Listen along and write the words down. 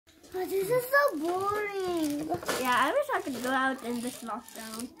Oh, this is so boring. Yeah, I wish I could go out in this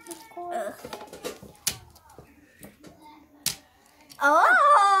lockdown. Of course.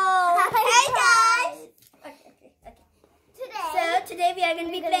 Oh! Hey guys! Okay. Today we are going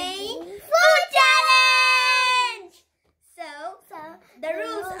to be playing Food Challenge! So, the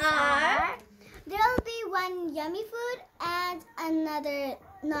rules are... There'll be one yummy food and another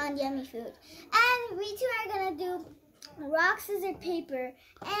non-yummy food. And we two are going to do rock, scissors, paper.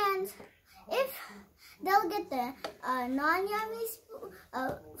 And if they'll get the non-yummy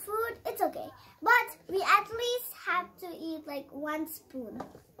food, it's okay. But we at least have to eat like 1 spoon.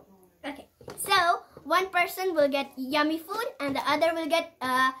 Okay, so one person will get yummy food and the other will get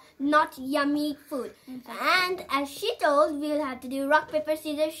not yummy food. And as she told, we'll have to do rock, paper,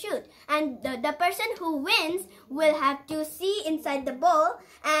 scissors, shoot. And the person who wins will have to see inside the bowl,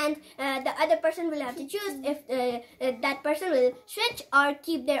 and the other person will have to choose if that person will switch or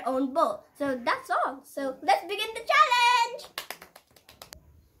keep their own bowl. So that's all. So let's begin the challenge.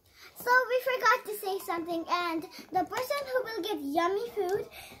 So we forgot to say something, and the person who will get yummy food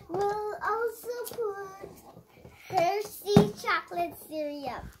will also put Hershey chocolate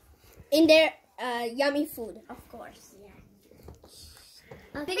syrup In their yummy food, of course. Yeah.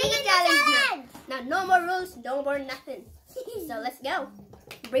 Begin the challenge now. Now, no more rules, no more nothing. So let's go.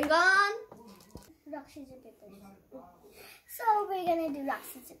 Bring on. Rock, scissors, paper. So we're gonna do rock,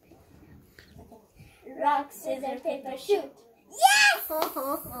 scissors, paper. Rock, scissors, paper, shoot. Yes!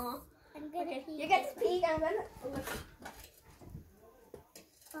 I'm gonna Okay, peek. you get to peek. I'm gonna.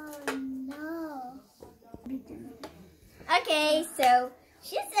 Oh no. Okay, so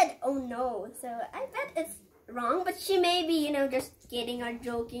she said, "Oh no." So I bet it's wrong, but she may be, just kidding or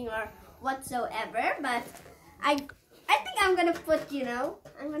joking or whatsoever. But I think I'm gonna put, But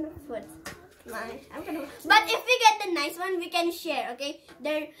if we get the nice one, we can share. Okay,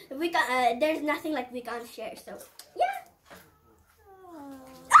 there's nothing like we can't share. So yeah.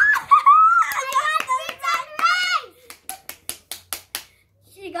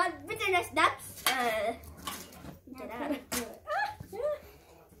 She got bitterness. That's get out.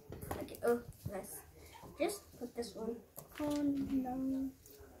 Okay. Oh, let's just put this one. Oh no.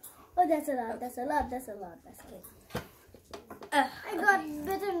 Oh, that's a lot. That's a lot. That's a lot. That's okay. I got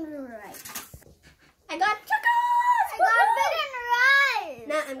bitter rice. I got chocos. I got bitter rice.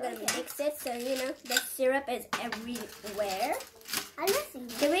 Now I'm gonna mix it so the syrup is everywhere. I'm missing.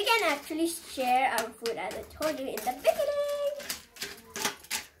 So we can actually share our food, as I told you in the beginning.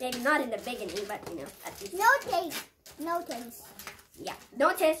 Maybe not in the beginning, but at least. No taste. No taste. Yeah,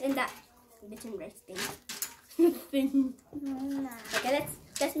 no taste in that bitter rice thing. No. Okay,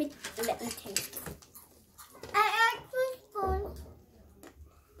 let me taste it. I ate 2 spoons.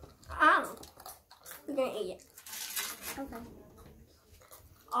 Oh, we're gonna eat it. Okay.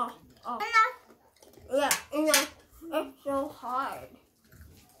 Oh. Enough. Yeah, it's so hard.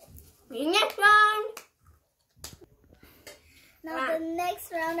 Next round. Now the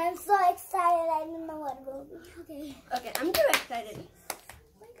next round, I'm so excited. I don't know what it will be. Okay. Okay, I'm too excited. Oh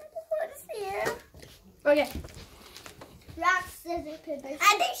my God, the food is here. Okay. Rock, scissors, paper.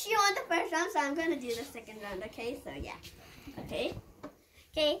 I think she won the first round, so I'm gonna do the second round. Okay, so yeah. Okay,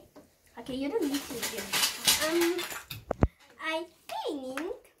 you don't need to do. I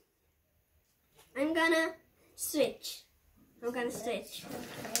think I'm gonna switch. Okay.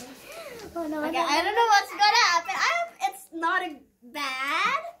 Oh no. Okay, I don't know what's gonna happen. I hope it's not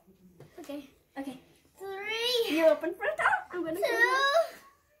bad. Okay. Okay. 3. You open first. I'm gonna 2. go.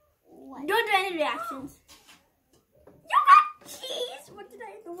 1. Don't do any reactions. You got cheese. What did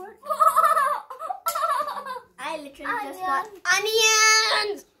I do? I literally just got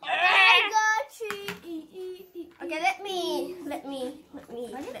onions. I got cheese. Okay, let me.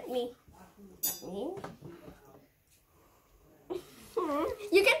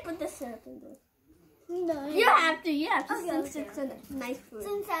 You can put the syrup in there. No. You have to. Okay, Since it's a nice food.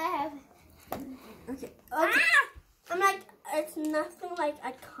 Since I have. Okay. I'm like, it's nothing like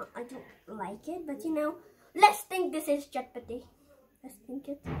I don't like it, but let's think this is chutpati. Let's think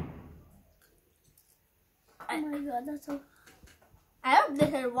it. Oh my God, that's so. I hope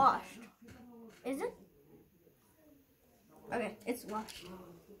this is washed. Is it? Okay, it's washed.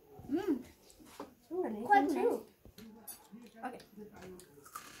 Quite nice. Okay.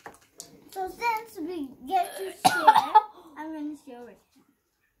 So since we get to share, I'm gonna share it.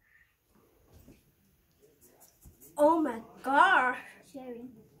 Oh my gosh. Sharing.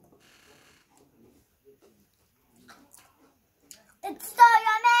 It's so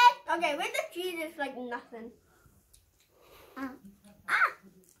yummy. Okay, with the cheese, it's like nothing.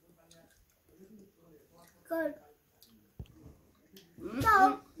 Good.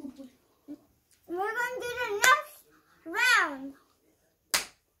 So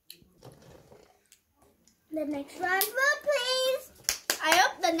next round food, please. I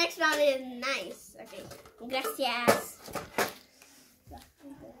hope the next round is nice. Okay. Gracias.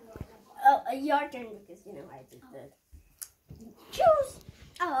 Oh, your turn because you know I did that. Choose.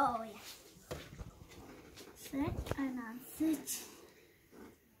 Oh, yeah. Switch or not switch?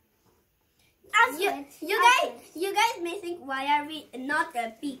 You guys may think why are we not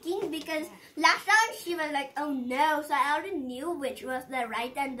peeking, because last round she was like, oh no, so I already knew which was the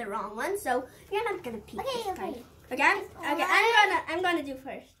right and the wrong one, so you're not gonna peek this time. Okay, I'm gonna do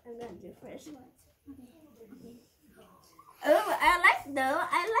first. Oh, I like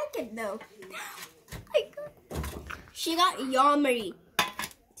it though. She got yummy.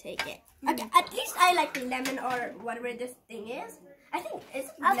 Take it. Okay, at least I like lemon or whatever this thing is. I think it's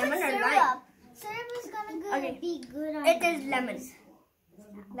lemon or lime. Syrup is gonna be good on it. Is lemon.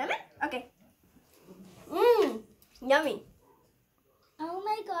 Lemon? Okay. Mmm. Yummy. Oh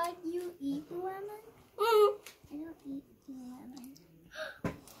my god, you eat lemon? Mmm. I don't eat lemon.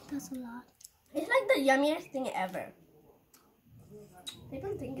 That's a lot. It's like the yummiest thing ever.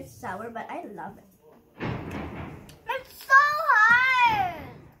 People think it's sour, but I love it. It's so hard!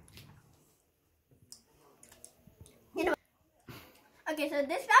 You know. Okay, so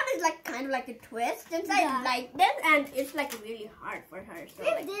this round is like kind of like a twist since I like this, and it's like really hard for her. So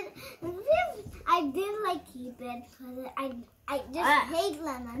I did like keep it because I just hate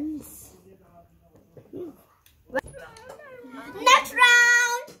lemons. Next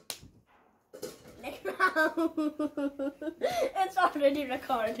round. It's already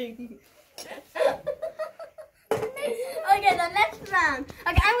recording. Okay, the next round.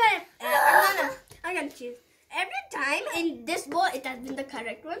 Okay, I'm gonna choose. Every time in this bowl it has been the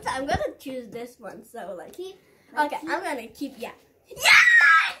correct one, so I'm gonna choose this one. So like, I'm gonna keep Yeah!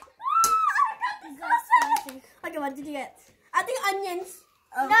 Okay, what did you get? I think onions.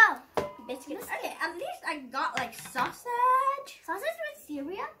 No. Biscuits. Okay, at least I got like sausage. Sausage with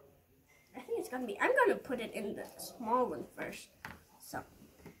cereal? I think it's gonna be. I'm gonna put it in the small one first. So.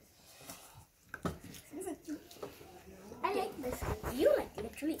 I like biscuits. You like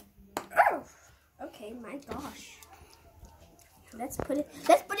literally. Oh. Okay, my gosh. Let's put it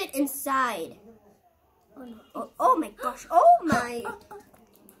inside. Oh no. Oh my gosh. Oh my.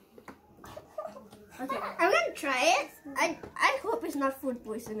 Okay, I'm gonna try it. I hope it's not food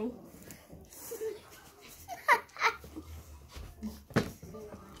poisoning.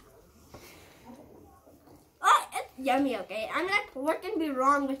 Oh, it's yummy, okay? I'm like, what can be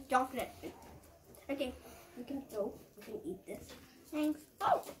wrong with chocolate? Okay, you can go. You can eat this. Thanks.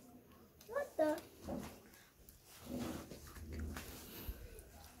 Oh, What the?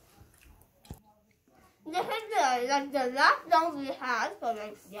 this is like the last one we had, so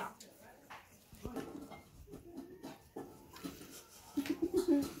like, yeah.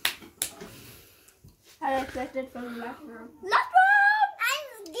 I expected from the last round. Last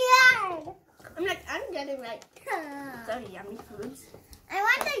round! I'm scared. I'm getting like so yummy foods. I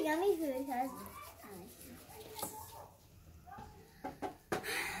want the yummy food because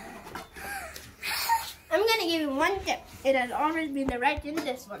I'm gonna give you one tip. It has always been the right in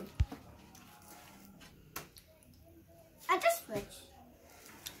this one. I just switch.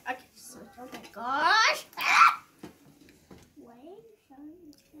 Okay, switch. Oh my gosh! Wait,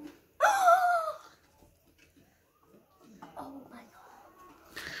 Oh my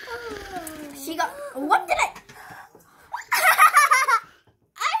god! She got. What did I?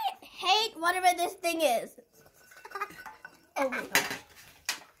 I hate whatever this thing is. Oh my god!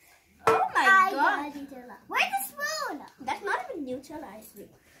 Oh my god! Where's the spoon? That's not even Nutella ice cream.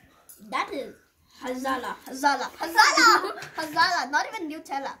 That is Hazala. Not even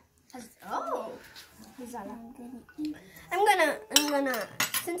Nutella. Oh, Hazala. I'm gonna.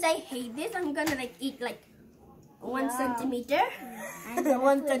 Since I hate this, I'm gonna like eat like 1 centimeter.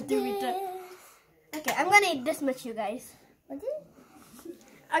 1 centimeter. Okay, I'm gonna eat this much, you guys. What is it?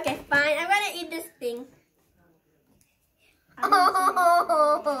 Okay, fine. I'm gonna eat this thing.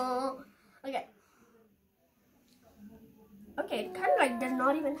 Oh. Okay. Okay, it kind of like does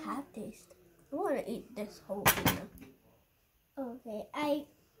not even have taste. I want to eat this whole thing now. Okay, I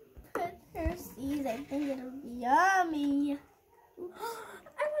put her seeds. I think it'll be yummy. I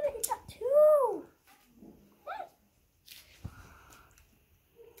want to eat that too.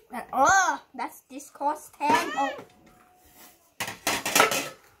 Oh, that's disgusting. Oh.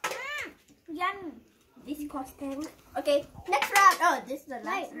 Yum. Disgusting. Okay, next round. Oh, this is the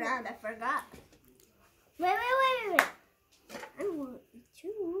last round. I forgot. Wait. I want to eat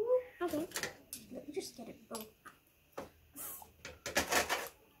too. Okay. Let me just get it. Oh.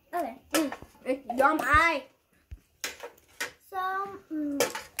 Okay. It's yum eye. So,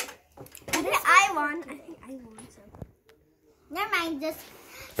 I think I won. So. Never mind.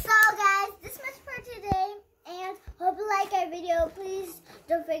 So guys, this much for today. And hope you like our video. Please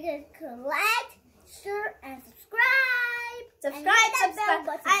don't forget to like, share, and subscribe. Subscribe. Bell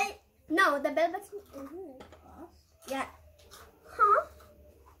button. No, the bell button isn't. Yeah. Huh?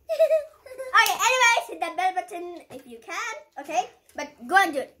 Okay, anyways, hit that bell button if you can, okay? But go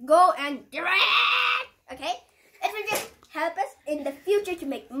and do it. Go and do it, okay? It will just help us in the future to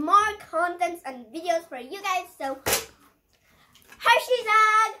make more contents and videos for you guys. So, Hershey's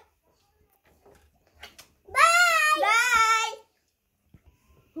Hug! Bye!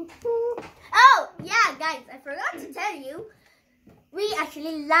 Bye! Oh, yeah, guys, I forgot to tell you. We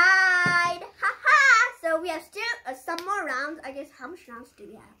actually lied. Haha! So we have still some more rounds. I guess how much rounds do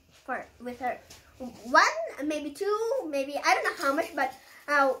we have with her? 1, maybe 2, maybe I don't know how much, but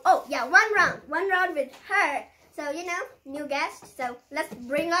oh yeah, 1 round with her. So you know, new guest. So let's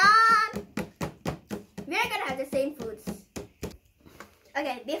bring on. We're gonna have the same foods.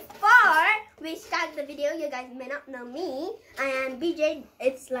 Okay, before we start the video, you guys may not know me. I am BJ.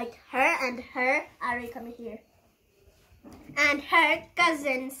 It's like her and her. Ari, come here. And her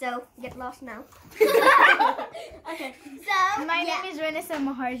cousin, so get lost now. Okay, so my name is Renessa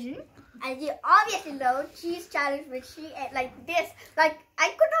Maharjan. As you obviously know, cheese challenge, which she ate like this. Like I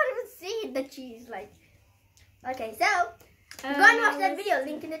could not even see the cheese. Like, okay, so go and watch that video.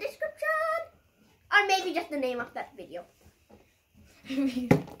 Link in the description, or maybe just the name of that video. Okay.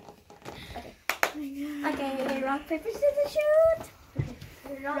 Okay. Rock, paper, scissors, shoot.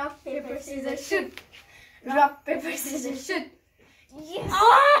 Okay. Rock, paper, scissors, shoot. Rock, paper, scissors, shoot. Yes.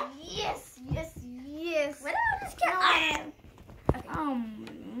 Oh! Yes, yes, yes. What about this cat? Okay.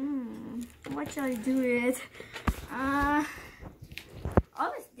 What shall I do with?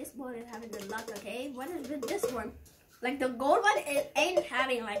 Always this one is having the luck, okay? What is with this one? Like the gold one, it ain't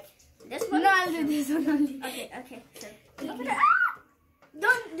having like this one. No, I'll do this one only. Okay. So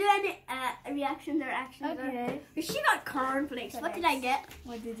don't do any reactions or actions. Okay. She got cornflakes. What did I get?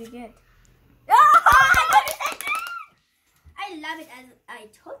 What did you get? I love it, as I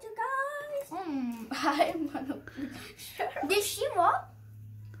told you guys. I'm gonna sure. Did she win?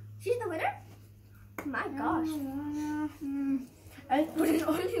 She's the winner? My gosh. I'll put in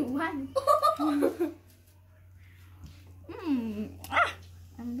only one.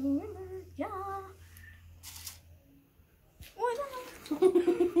 I'm the winner. Yeah.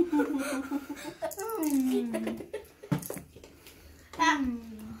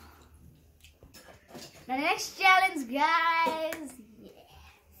 The next challenge, guys. Yeah.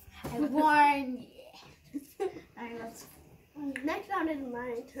 I won. Yeah. Alright, let's. Next round is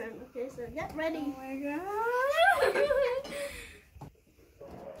my turn. Okay, so get ready. Oh my god.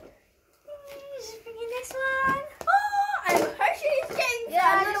 Just bring in next one. Oh, I'm Hershey's James. Yeah,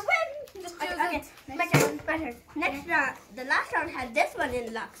 I'm gonna win. Just Okay, choose it. my turn. My turn. Next round, the last round had this one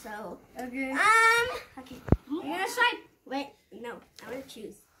in luck. So Okay. okay. You're gonna swipe. Wait, no, I want to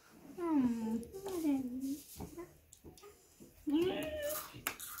choose.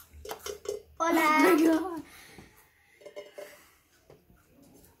 Hola.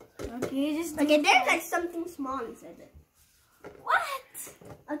 Okay, just do Okay, there's like something small inside it. what?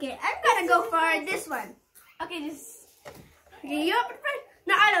 Okay, I'm gonna go for this one. Okay, just. Okay, you open first.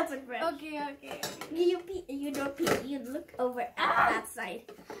 No, I'll open first. Okay. You pee. You don't pee. You look over at that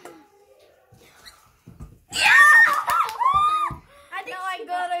side. I think Now I she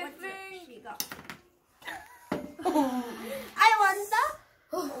got a what thing. She got. I want the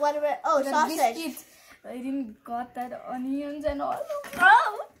whatever. Oh, That sausage. biscuit. I didn't got that onions and all.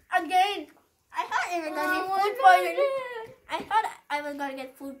 Oh, again. I thought I was gonna get food poison. I thought I was gonna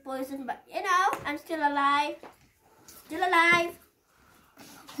get food poison, but you know, I'm still alive. Still alive.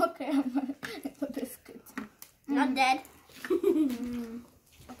 Okay, I'm gonna put biscuit. Not dead.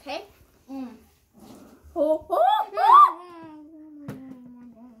 Okay. Oh, oh,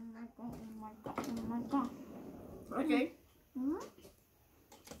 okay.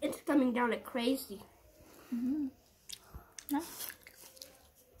 It's coming down like crazy.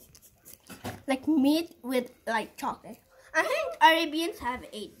 Like meat with like chocolate. I think Arabians have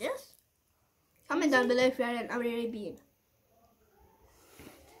ate this. Comment down below if you're an Arabian.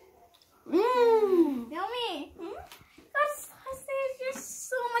 Yummy. There's just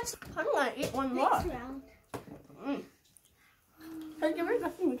so much. I'm gonna eat one more. Next round. So give her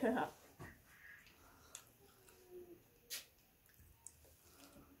nothing to her.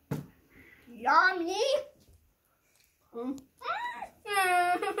 Yummy.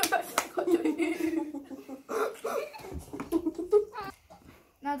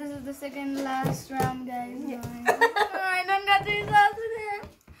 Now this is the second last round, guys. I don't got the results today.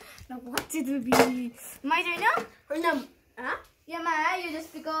 Now what it will be? My turn now? No. Huh? Yeah, Ma, you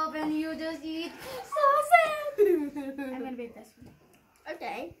just pick up and you just eat sausage. I'm gonna be this one.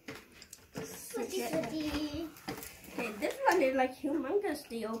 Okay. Switchy, switchy. Okay, this one is like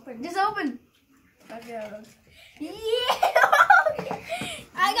humongously open. Just open. Okay. Yeah!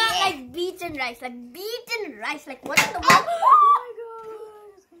 I got like beaten rice, like what in the world? Oh my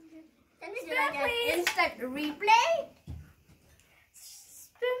god! Can we do Spoon, like an please. instant replay?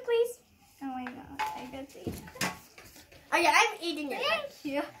 Spoon, please. Oh my god, I got to eat. Okay, I'm eating it. Thank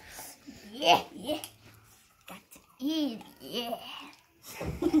you. Yeah. Got to eat, yeah.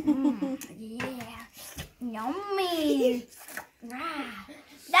 Yeah. Yummy.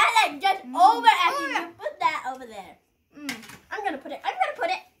 That like just overacting. You put that over there. I'm gonna put it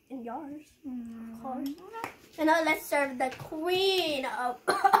in yours. Of course. And now let's serve the queen of.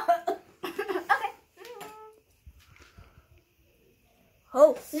 Okay.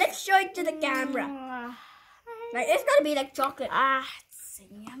 Oh, let's show it to the camera. Like it's gonna be like chocolate. It's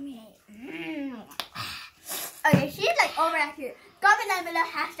yummy. Okay, she's like overacting. Comment down below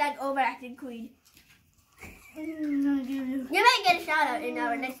 #overacting queen. You may get a shout out in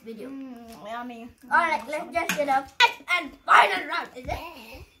our next video. Yummy. Alright, let's just get up. And final round, is it?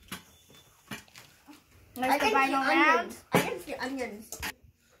 Let's the final round. I can see onions.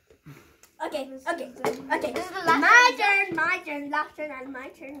 Okay. This is the last My turn, last turn, and my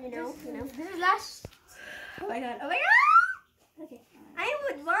turn, you know. This is last. Oh my god. Okay. I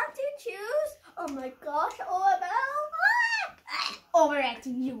would want to choose. Oh my gosh.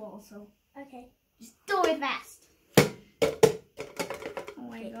 Overacting you also. Okay. Just do it fast. Oh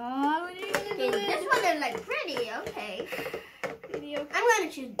my god, what are you gonna Okay, do? this one is like pretty. Okay. Video. I'm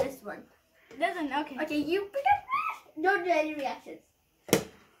gonna choose this one. Doesn't, okay. Okay, you pick up first. Don't do any reactions.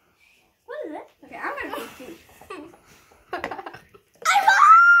 What is it? Okay, I'm gonna pick two.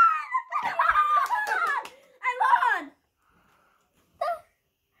 I won!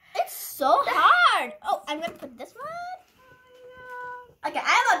 It's so hard. Oh, I'm gonna put this one. Okay,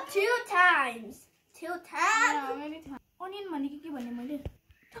 I got 2 times. 2 times. Onion money ke bhanne मैले.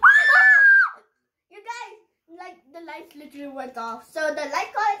 You guys, like the lights literally went off. So the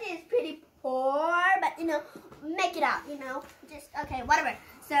light quality is pretty poor, but you know, make it out, you know. Just okay, whatever.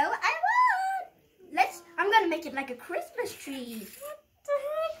 So I won. I'm gonna make it like a Christmas tree.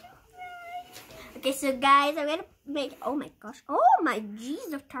 Okay, so guys, I'm gonna make. Oh my gosh! Oh my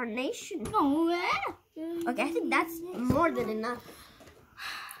jeez of tarnation! No. Okay, I think that's more than enough.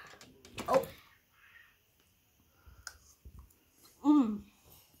 Oh. Oh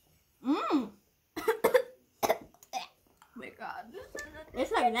my god.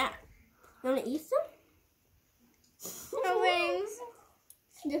 It's like that. You wanna eat some? No wings.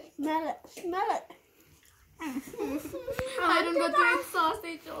 Just smell it. Smell it. I don't go to eat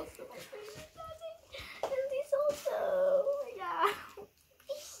sausage also. And this also. Yeah.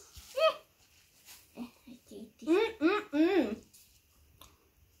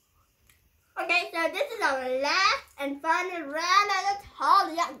 Okay, so this is our last and final round of the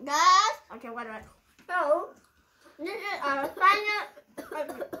Talia, guys. Okay, whatever. So, this is our final.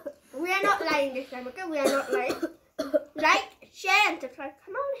 We are not lying this time, okay? We are not lying. Like, share, and subscribe.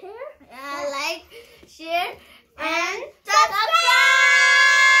 Come on here. Like, share, And subscribe!